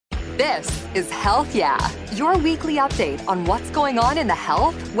This is Health Yeah, your weekly update on what's going on in the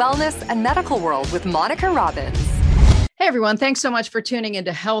health, wellness, and medical world with Monica Robbins. Hey everyone, thanks so much for tuning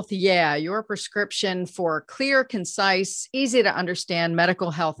into Health Yeah, your prescription for clear, concise, easy to understand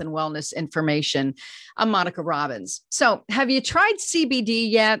medical health and wellness information. I'm Monica Robbins. So, have you tried CBD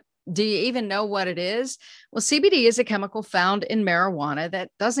yet? Do you even know what it is? Well, CBD is a chemical found in marijuana that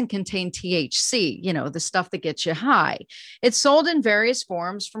doesn't contain THC, the stuff that gets you high. It's sold in various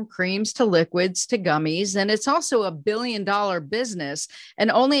forms, from creams to liquids to gummies, and it's also a billion-dollar business and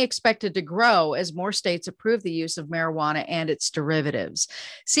only expected to grow as more states approve the use of marijuana and its derivatives.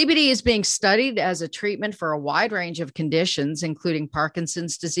 CBD is being studied as a treatment for a wide range of conditions, including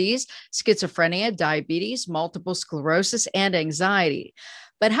Parkinson's disease, schizophrenia, diabetes, multiple sclerosis, and anxiety.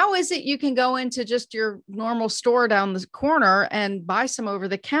 But how is it you can go into just your normal store down the corner and buy some over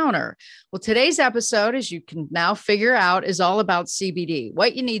the counter? Well, today's episode, as you can now figure out, is all about CBD,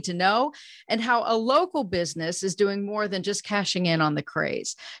 what you need to know, and how a local business is doing more than just cashing in on the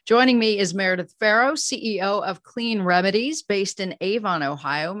craze. Joining me is Meredith Farrow, CEO of Clean Remedies, based in Avon,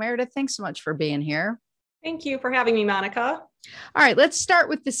 Ohio. Meredith, thanks so much for being here. Thank you for having me, Monica. All right, let's start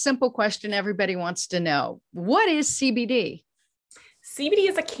with the simple question everybody wants to know. What is CBD? CBD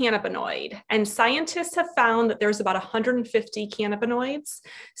is a cannabinoid, and scientists have found that there's about 150 cannabinoids.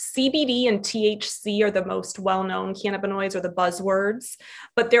 CBD and THC are the most well-known cannabinoids, or the buzzwords,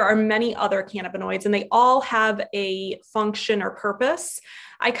 but there are many other cannabinoids, and they all have a function or purpose.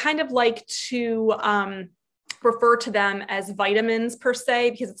 I kind of like to refer to them as vitamins per se,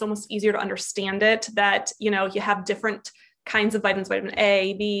 because it's almost easier to understand it, that, you have different kinds of vitamins, vitamin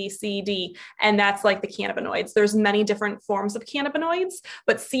A, B, C, D, and that's like the cannabinoids. There's many different forms of cannabinoids,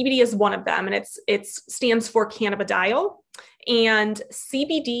 but CBD is one of them, and it stands for cannabidiol. And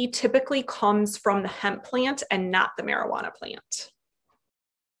CBD typically comes from the hemp plant and not the marijuana plant.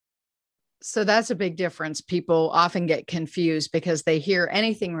 So that's a big difference. People often get confused because they hear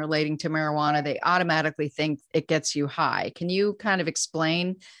anything relating to marijuana, they automatically think it gets you high. Can you kind of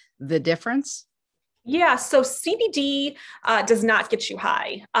explain the difference? Yeah, so CBD does not get you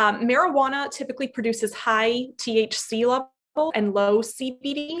high. Marijuana typically produces high THC level and low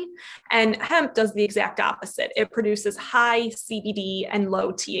CBD, and hemp does the exact opposite. It produces high CBD and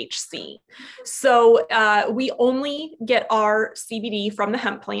low THC. So we only get our CBD from the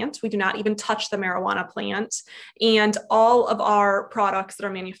hemp plant. We do not even touch the marijuana plant. And all of our products that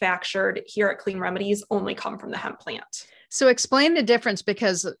are manufactured here at Clean Remedies only come from the hemp plant. So explain the difference,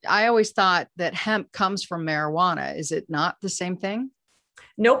 because I always thought that hemp comes from marijuana. Is it not the same thing?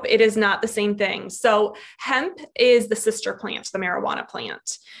 Nope, it is not the same thing. So hemp is the sister plant to the marijuana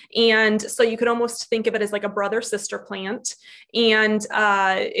plant. And so you could almost think of it as like a brother-sister plant. And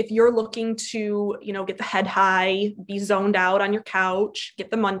if you're looking to, get the head high, be zoned out on your couch, get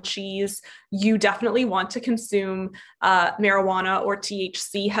the munchies, you definitely want to consume marijuana or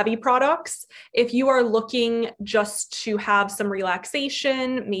THC heavy products. If you are looking just to have some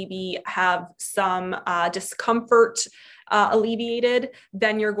relaxation, maybe have some discomfort alleviated,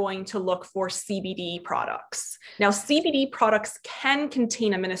 then you're going to look for CBD products. Now, CBD products can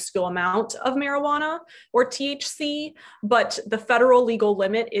contain a minuscule amount of marijuana or THC, but the federal legal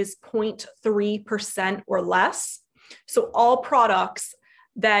limit is 0.3% or less. So all products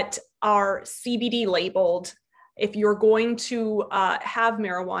that are CBD labeled, if you're going to have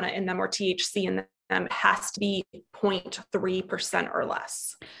marijuana in them or THC in them, it has to be 0.3% or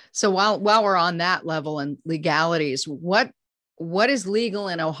less. So while we're on that level and legalities, what is legal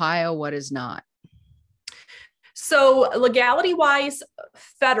in Ohio? What is not? So legality wise,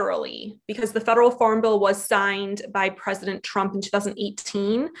 federally, because the federal farm bill was signed by President Trump in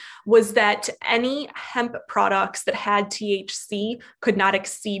 2018, was that any hemp products that had THC could not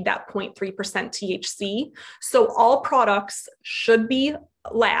exceed that 0.3% THC. So all products should be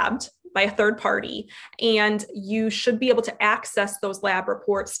labbed by a third party, and you should be able to access those lab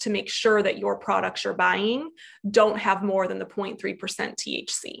reports to make sure that your products you're buying don't have more than the 0.3%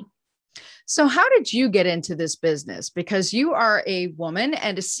 THC. So how did you get into this business? Because you are a woman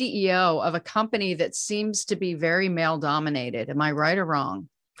and a CEO of a company that seems to be very male dominated. Am I right or wrong?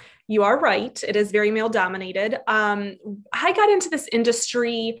 You are right. It is very male dominated. I got into this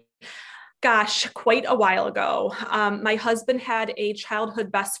industry quite a while ago. My husband had a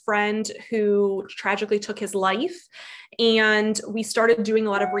childhood best friend who tragically took his life. And we started doing a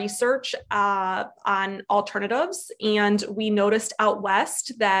lot of research on alternatives. And we noticed out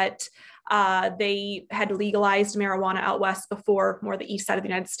west that they had legalized marijuana out west before, more the east side of the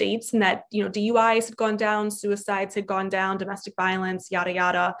United States, and that, DUIs had gone down, suicides had gone down, domestic violence, yada,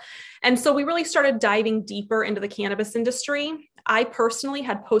 yada. And so we really started diving deeper into the cannabis industry. I personally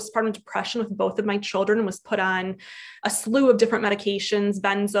had postpartum depression with both of my children and was put on a slew of different medications,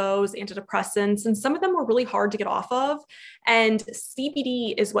 benzos, antidepressants, and some of them were really hard to get off of. And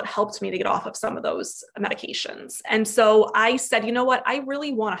CBD is what helped me to get off of some of those medications. And so I said, you know what? I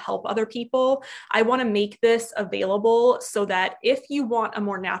really want to help other people. I want to make this available so that if you want a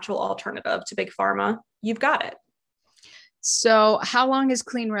more natural alternative to big pharma, you've got it. So how long has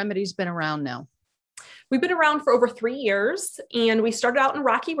Clean Remedies been around now? We've been around for over 3 years, and we started out in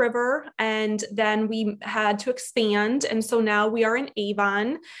Rocky River, and then we had to expand. And so now we are in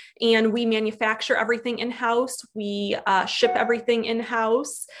Avon, and we manufacture everything in-house. We ship everything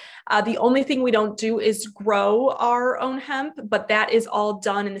in-house. The only thing we don't do is grow our own hemp, but that is all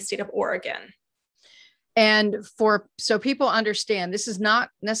done in the state of Oregon. And so people understand, this is not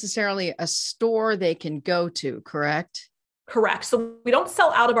necessarily a store they can go to, correct? Correct. So we don't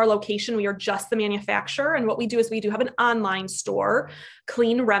sell out of our location. We are just the manufacturer. And what we do is we do have an online store,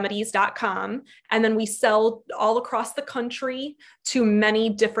 cleanremedies.com. And then we sell all across the country to many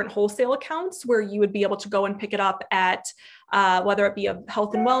different wholesale accounts where you would be able to go and pick it up at whether it be a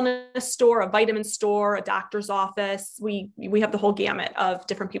health and wellness store, a vitamin store, a doctor's office. We have the whole gamut of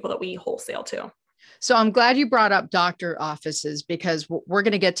different people that we wholesale to. So I'm glad you brought up doctor offices, because we're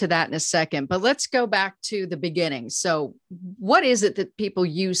going to get to that in a second, but let's go back to the beginning. So what is it that people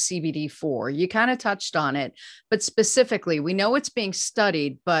use CBD for? You kind of touched on it, but specifically, we know it's being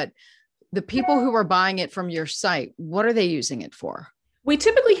studied, but the people who are buying it from your site, what are they using it for? We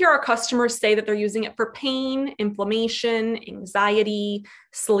typically hear our customers say that they're using it for pain, inflammation, anxiety,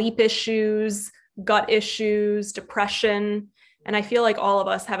 sleep issues, gut issues, depression. And I feel like all of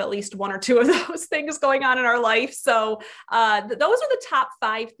us have at least one or two of those things going on in our life. So those are the top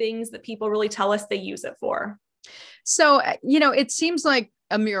 5 things that people really tell us they use it for. So, it seems like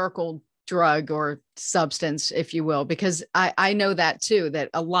a miracle drug or substance, if you will, because I know that too,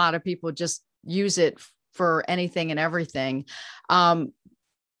 that a lot of people just use it for anything and everything.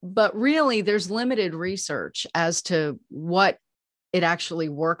 But really, there's limited research as to what it actually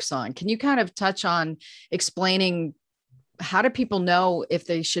works on. Can you kind of touch on explaining how do people know if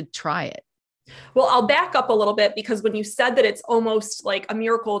they should try it? Well, I'll back up a little bit, because when you said that it's almost like a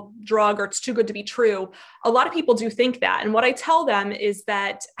miracle drug or it's too good to be true, a lot of people do think that. And what I tell them is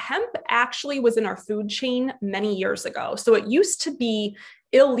that hemp actually was in our food chain many years ago. So it used to be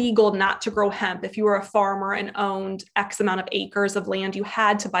illegal not to grow hemp. If you were a farmer and owned X amount of acres of land, you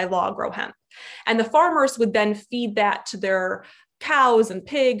had to by law grow hemp. And the farmers would then feed that to their cows and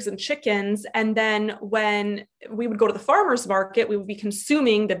pigs and chickens. And then when we would go to the farmer's market, we would be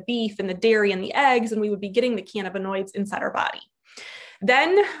consuming the beef and the dairy and the eggs, and we would be getting the cannabinoids inside our body.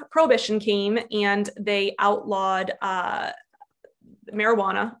 Then Prohibition came and they outlawed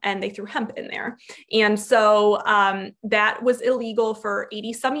marijuana, and they threw hemp in there. And so that was illegal for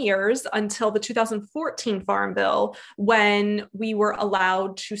 80 some years until the 2014 Farm Bill, when we were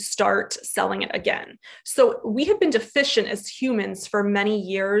allowed to start selling it again. So we have been deficient as humans for many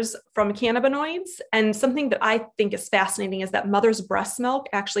years from cannabinoids. And something that I think is fascinating is that mother's breast milk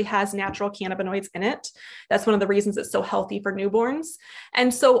actually has natural cannabinoids in it. That's one of the reasons it's so healthy for newborns.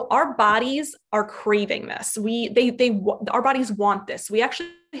 And so our bodies are craving this. Our bodies want this. We actually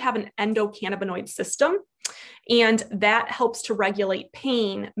have an endocannabinoid system, and that helps to regulate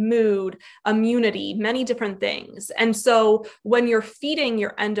pain, mood, immunity, many different things. And so when you're feeding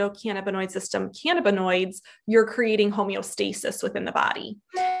your endocannabinoid system cannabinoids, you're creating homeostasis within the body.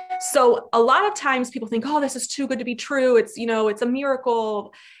 So a lot of times people think, oh, this is too good to be true. It's a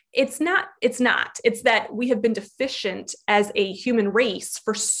miracle. It's not. It's that we have been deficient as a human race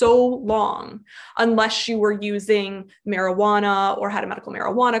for so long, unless you were using marijuana or had a medical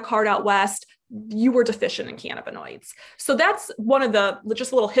marijuana card out west, you were deficient in cannabinoids. So that's one of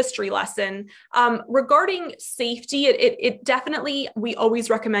just a little history lesson. Regarding safety, it definitely, we always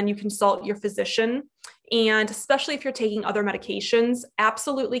recommend you consult your physician. And especially if you're taking other medications,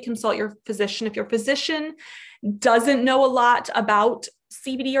 absolutely consult your physician. If your physician doesn't know a lot about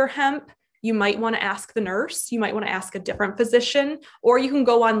CBD or hemp, you might want to ask the nurse. You might want to ask a different physician, or you can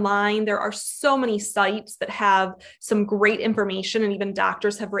go online. There are so many sites that have some great information, and even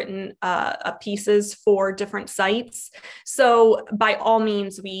doctors have written pieces for different sites. So by all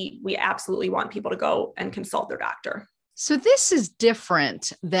means, we absolutely want people to go and consult their doctor. So this is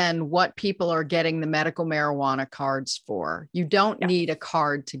different than what people are getting the medical marijuana cards for. You don't need a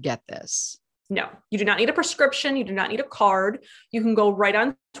card to get this. No, you do not need a prescription. You do not need a card. You can go right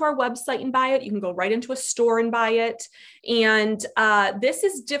onto our website and buy it. You can go right into a store and buy it. And this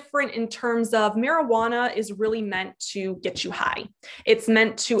is different in terms of marijuana is really meant to get you high. It's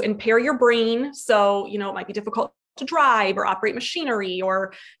meant to impair your brain. So, it might be difficult to drive or operate machinery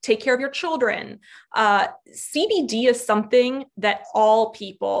or take care of your children. CBD is something that all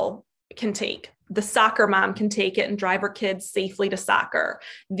people can take. The soccer mom can take it and drive her kids safely to soccer.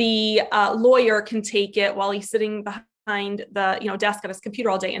 The lawyer can take it while he's sitting behind the desk on his computer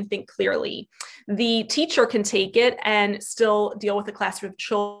all day and think clearly. The teacher can take it and still deal with a classroom of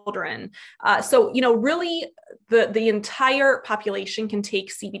children. So really the entire population can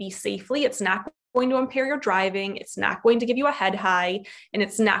take CBD safely. It's not going to impair your driving. It's not going to give you a head high, and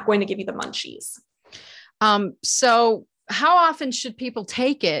it's not going to give you the munchies. So how often should people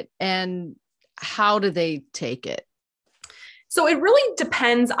take it, and how do they take it? So it really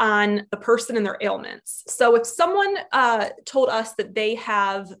depends on the person and their ailments. So if someone told us that they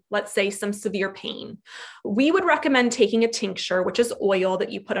have, let's say, some severe pain, we would recommend taking a tincture, which is oil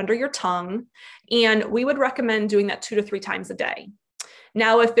that you put under your tongue. And we would recommend doing that 2 to 3 times a day.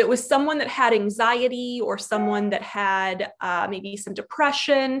 Now, if it was someone that had anxiety or someone that had maybe some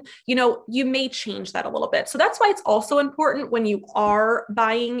depression, you may change that a little bit. So that's why it's also important when you are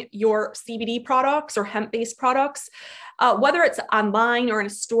buying your CBD products or hemp-based products, whether it's online or in a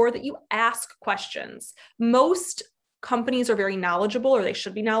store, that you ask questions. Most companies are very knowledgeable, or they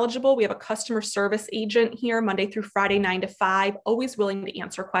should be knowledgeable. We have a customer service agent here Monday through Friday, 9 to 5, always willing to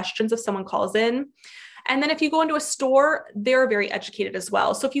answer questions if someone calls in. And then if you go into a store, they're very educated as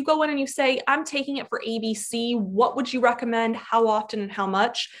well. So if you go in and you say, I'm taking it for ABC, what would you recommend? How often and how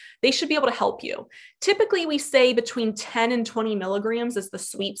much? They should be able to help you. Typically, we say between 10 and 20 milligrams is the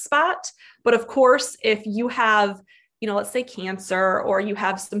sweet spot. But of course, if you have, let's say cancer, or you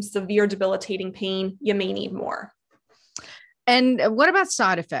have some severe debilitating pain, you may need more. And what about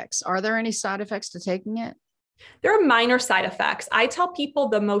side effects? Are there any side effects to taking it? There are minor side effects. I tell people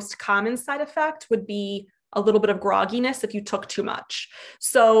the most common side effect would be a little bit of grogginess if you took too much.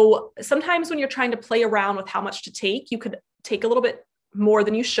 So sometimes when you're trying to play around with how much to take, you could take a little bit more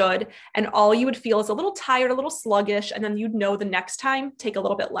than you should, and all you would feel is a little tired, a little sluggish, and then you'd know the next time, take a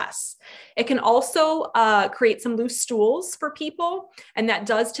little bit less. It can also create some loose stools for people, and that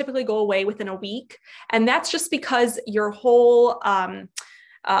does typically go away within a week. And that's just because your whole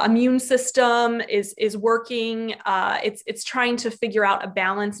immune system is working. It's trying to figure out a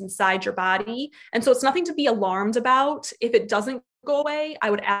balance inside your body. And so it's nothing to be alarmed about. If it doesn't go away,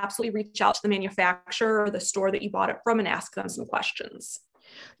 I would absolutely reach out to the manufacturer or the store that you bought it from and ask them some questions.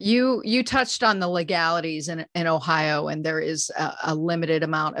 You touched on the legalities in Ohio, and there is a limited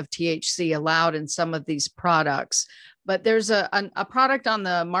amount of THC allowed in some of these products. But there's a product on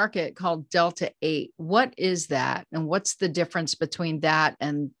the market called Delta 8. What is that? And what's the difference between that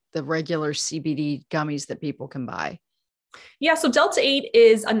and the regular CBD gummies that people can buy? Yeah, so Delta 8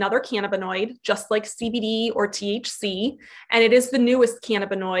 is another cannabinoid, just like CBD or THC, and it is the newest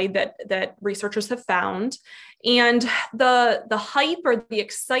cannabinoid that researchers have found. And the hype or the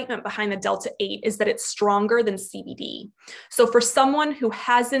excitement behind the Delta 8 is that it's stronger than CBD. So for someone who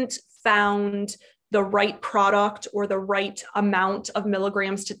hasn't found the right product or the right amount of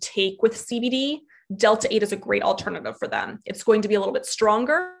milligrams to take with CBD, Delta 8 is a great alternative for them. It's going to be a little bit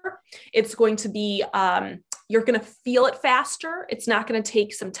stronger. It's going to be, you're going to feel it faster. It's not going to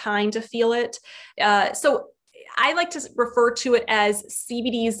take some time to feel it. So I like to refer to it as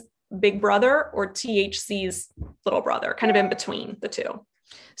CBD's big brother or THC's little brother, kind of in between the two.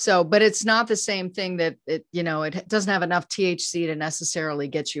 So, but it's not the same thing that it doesn't have enough THC to necessarily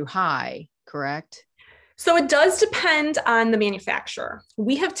get you high, correct? So it does depend on the manufacturer.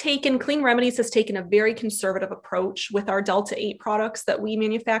 Clean Remedies has taken a very conservative approach with our Delta 8 products that we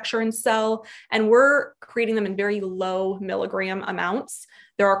manufacture and sell, and we're creating them in very low milligram amounts.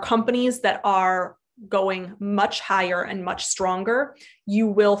 There are companies that are going much higher and much stronger. You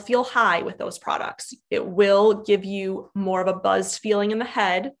will feel high with those products. It will give you more of a buzzed feeling in the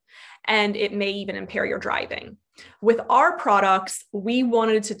head, and it may even impair your driving. With our products, we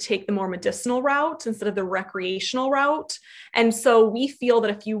wanted to take the more medicinal route instead of the recreational route. And so we feel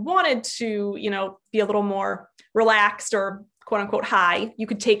that if you wanted to, be a little more relaxed or quote unquote high, you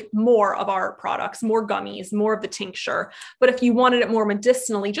could take more of our products, more gummies, more of the tincture. But if you wanted it more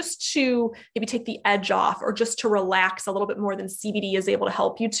medicinally, just to maybe take the edge off or just to relax a little bit more than CBD is able to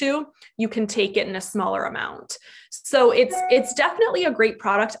help you to, you can take it in a smaller amount. So it's definitely a great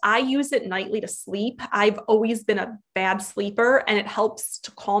product. I use it nightly to sleep. I've always been a bad sleeper, and it helps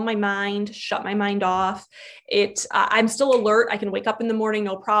to calm my mind, shut my mind off. I'm still alert. I can wake up in the morning,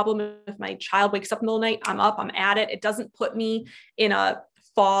 no problem. If my child wakes up in the middle of the night, I'm up, I'm at it. It doesn't put me in a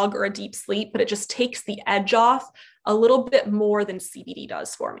fog or a deep sleep, but it just takes the edge off a little bit more than CBD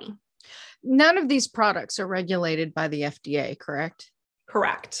does for me. None of these products are regulated by the FDA, correct?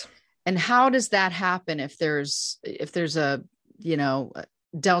 Correct. And how does that happen if there's a,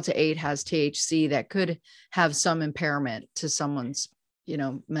 Delta 8 has THC that could have some impairment to someone's,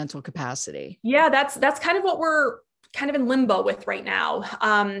 mental capacity? Yeah, that's kind of what we're kind of in limbo with right now.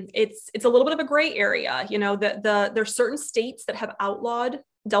 It's a little bit of a gray area. There's certain states that have outlawed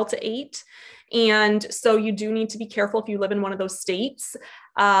Delta 8. And so you do need to be careful if you live in one of those states.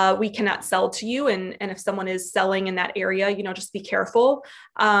 We cannot sell to you. And if someone is selling in that area, just be careful.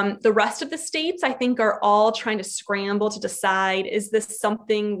 The rest of the states, I think, are all trying to scramble to decide, is this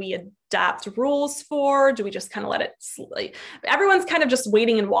something we adopt rules for? Do we just kind of let it slip? Everyone's kind of just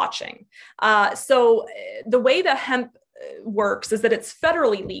waiting and watching. So the way the hemp works is that it's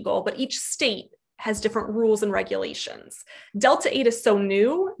federally legal, but each state has different rules and regulations. Delta 8 is so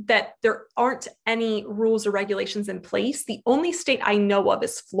new that there aren't any rules or regulations in place. The only state I know of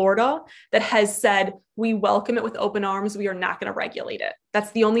is Florida that has said, we welcome it with open arms. We are not going to regulate it. That's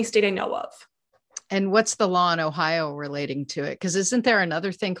the only state I know of. And what's the law in Ohio relating to it? Because isn't there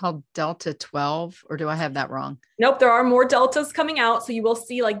another thing called Delta 12, or do I have that wrong? Nope. There are more Deltas coming out. So you will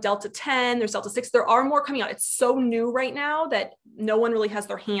see like Delta 10, there's Delta 6. There are more coming out. It's so new right now that no one really has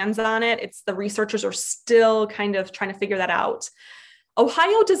their hands on it. It's the researchers are still kind of trying to figure that out.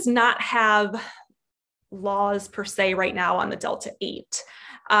 Ohio does not have laws per se right now on the Delta 8.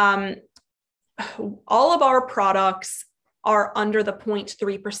 All of our products are under the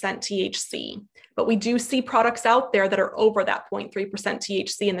 0.3% THC, but we do see products out there that are over that 0.3%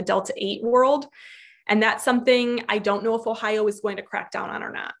 THC in the Delta 8 world. And that's something I don't know if Ohio is going to crack down on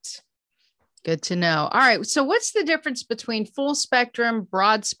or not. Good to know. All right. So what's the difference between full spectrum,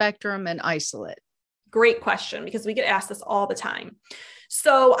 broad spectrum, and isolate? Great question, because we get asked this all the time.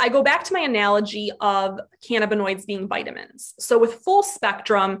 So I go back to my analogy of cannabinoids being vitamins. So with full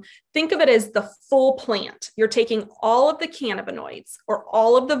spectrum, think of it as the full plant. You're taking all of the cannabinoids or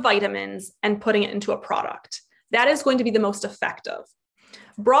all of the vitamins and putting it into a product. That is going to be the most effective.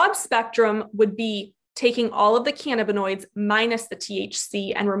 Broad spectrum would be taking all of the cannabinoids minus the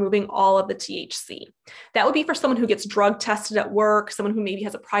THC and removing all of the THC. That would be for someone who gets drug tested at work, someone who maybe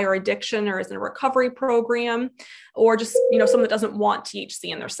has a prior addiction or is in a recovery program, or just, someone that doesn't want THC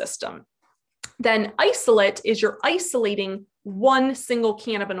in their system. Then isolate is you're isolating one single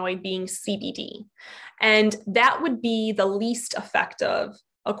cannabinoid, being CBD. And that would be the least effective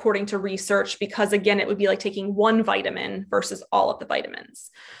according to research, because again, it would be like taking one vitamin versus all of the vitamins.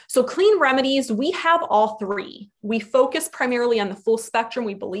 So Clean Remedies, we have all three. We focus primarily on the full spectrum.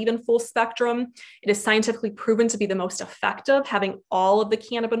 We believe in full spectrum. It is scientifically proven to be the most effective, having all of the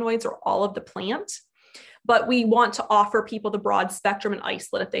cannabinoids or all of the plant. But we want to offer people the broad spectrum and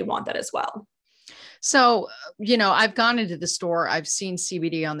isolate if they want that as well. So, I've gone into the store, I've seen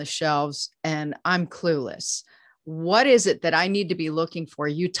CBD on the shelves, and I'm clueless. What is it that I need to be looking for?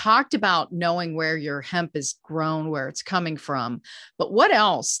 You talked about knowing where your hemp is grown, where it's coming from, but what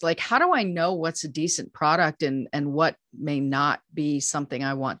else? Like, how do I know what's a decent product and what may not be something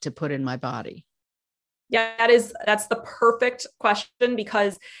I want to put in my body? Yeah, that's the perfect question,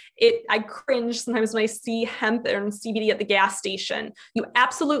 because I cringe sometimes when I see hemp and CBD at the gas station. You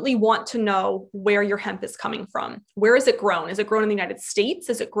absolutely want to know where your hemp is coming from. Where is it grown? Is it grown in the United States?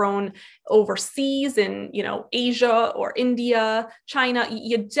 Is it grown overseas in, Asia or India, China?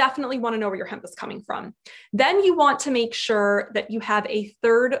 You definitely want to know where your hemp is coming from. Then you want to make sure that you have a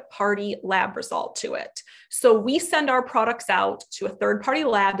third-party lab result to it. So we send our products out to a third-party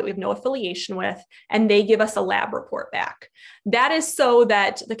lab that we have no affiliation with, and they give us a lab report back. That is so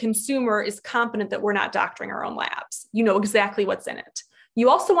that the consumer is confident that we're not doctoring our own labs. You know exactly what's in it. You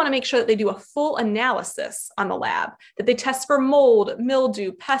also want to make sure that they do a full analysis on the lab, that they test for mold,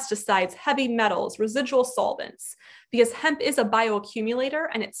 mildew, pesticides, heavy metals, residual solvents, because hemp is a bioaccumulator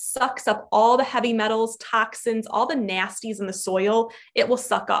and it sucks up all the heavy metals, toxins, all the nasties in the soil. It will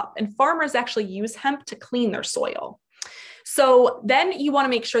suck up, and farmers actually use hemp to clean their soil. So then you want to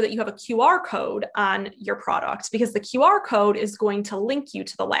make sure that you have a QR code on your product, because the QR code is going to link you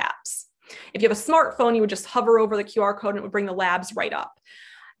to the labs. If you have a smartphone, you would just hover over the QR code and it would bring the labs right up.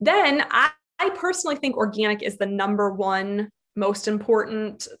 Then I personally think organic is the number one most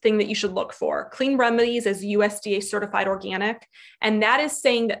important thing that you should look for. Clean Remedies is USDA certified organic. And that is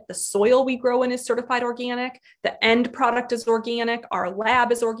saying that the soil we grow in is certified organic. The end product is organic. Our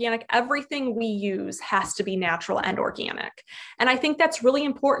lab is organic. Everything we use has to be natural and organic. And I think that's really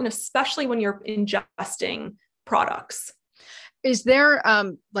important, especially when you're ingesting products. Is there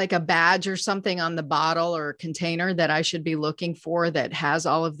like a badge or something on the bottle or container that I should be looking for that has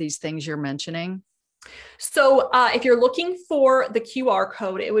all of these things you're mentioning? So if you're looking for the QR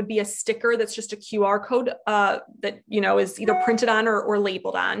code, it would be a sticker that's just a QR code that, is either printed on or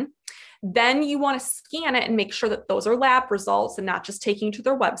labeled on. Then you want to scan it and make sure that those are lab results and not just taking you to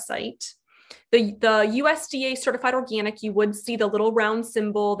their website. The USDA certified organic, you would see the little round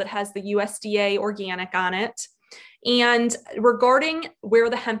symbol that has the USDA organic on it. And regarding where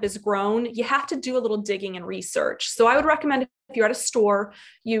the hemp is grown, you have to do a little digging and research. So I would recommend, if you're at a store,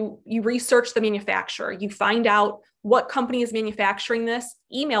 you research the manufacturer, you find out what company is manufacturing this,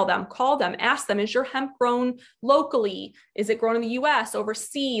 email them, call them, ask them, is your hemp grown locally? Is it grown in the US,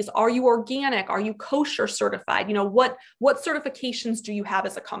 overseas? Are you organic? Are you kosher certified? What certifications do you have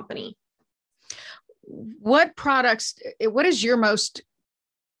as a company? What is your most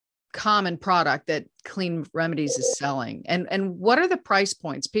common product that Clean Remedies is selling? And what are the price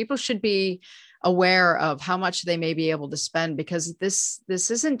points? People should be aware of how much they may be able to spend, because this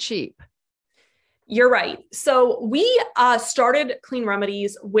isn't cheap. You're right. So we started Clean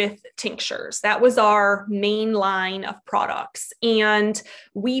Remedies with tinctures. That was our main line of products. And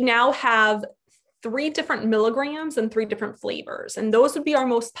we now have 3 different milligrams and 3 different flavors. And those would be our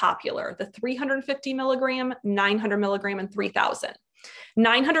most popular: the 350 milligram, 900 milligram, and 3000.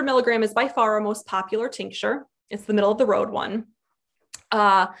 900 milligram is by far our most popular tincture. It's the middle of the road one.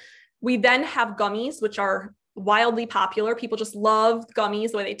 We then have gummies, which are wildly popular. People just love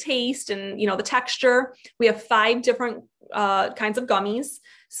gummies, the way they taste and, the texture. We have 5 different kinds of gummies,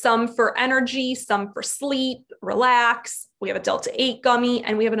 some for energy, some for sleep, relax. We have a Delta 8 gummy,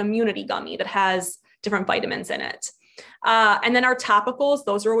 and we have an immunity gummy that has different vitamins in it. And then our topicals,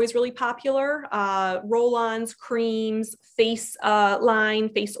 those are always really popular. Roll-ons, creams, face line,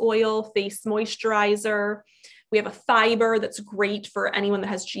 face oil, face moisturizer. We have a fiber that's great for anyone that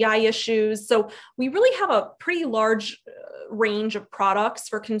has GI issues. So we really have a pretty large range of products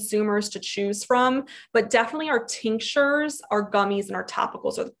for consumers to choose from, but definitely our tinctures, our gummies, and our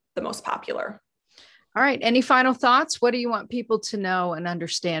topicals are the most popular. All right. Any final thoughts? What do you want people to know and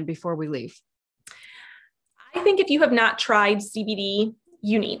understand before we leave? I think if you have not tried CBD,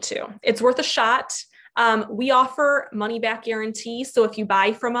 you need to. It's worth a shot. We offer money back guarantee. So if you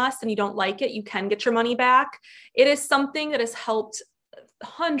buy from us and you don't like it, you can get your money back. It is something that has helped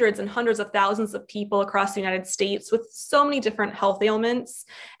hundreds and hundreds of thousands of people across the United States with so many different health ailments.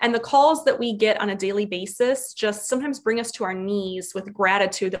 And the calls that we get on a daily basis just sometimes bring us to our knees with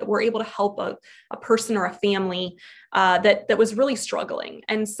gratitude that we're able to help a person or a family that was really struggling.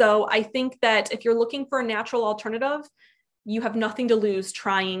 And so I think that if you're looking for a natural alternative, you have nothing to lose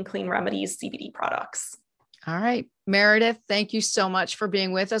trying Clean Remedies CBD products. All right. Meredith, thank you so much for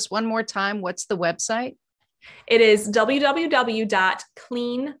being with us. One more time, what's the website? It is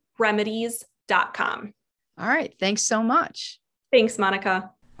www.cleanremedies.com. All right. Thanks so much. Thanks,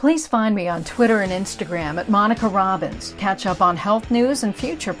 Monica. Please find me on Twitter and Instagram at Monica Robbins. Catch up on health news and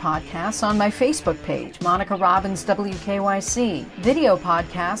future podcasts on my Facebook page, Monica Robbins WKYC. Video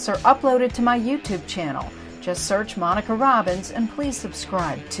podcasts are uploaded to my YouTube channel. Just search Monica Robbins and please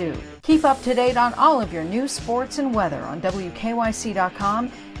subscribe too. Keep up to date on all of your news, sports, and weather on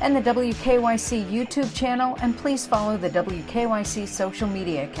WKYC.com and the WKYC YouTube channel, and please follow the WKYC social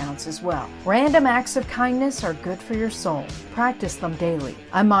media accounts as well. Random acts of kindness are good for your soul. Practice them daily.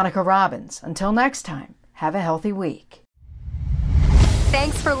 I'm Monica Robbins. Until next time, have a healthy week.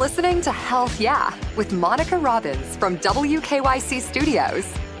 Thanks for listening to Health Yeah with Monica Robbins from WKYC Studios.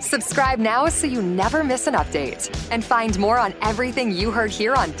 Subscribe now so you never miss an update. And find more on everything you heard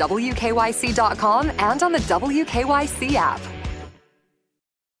here on WKYC.com and on the WKYC app.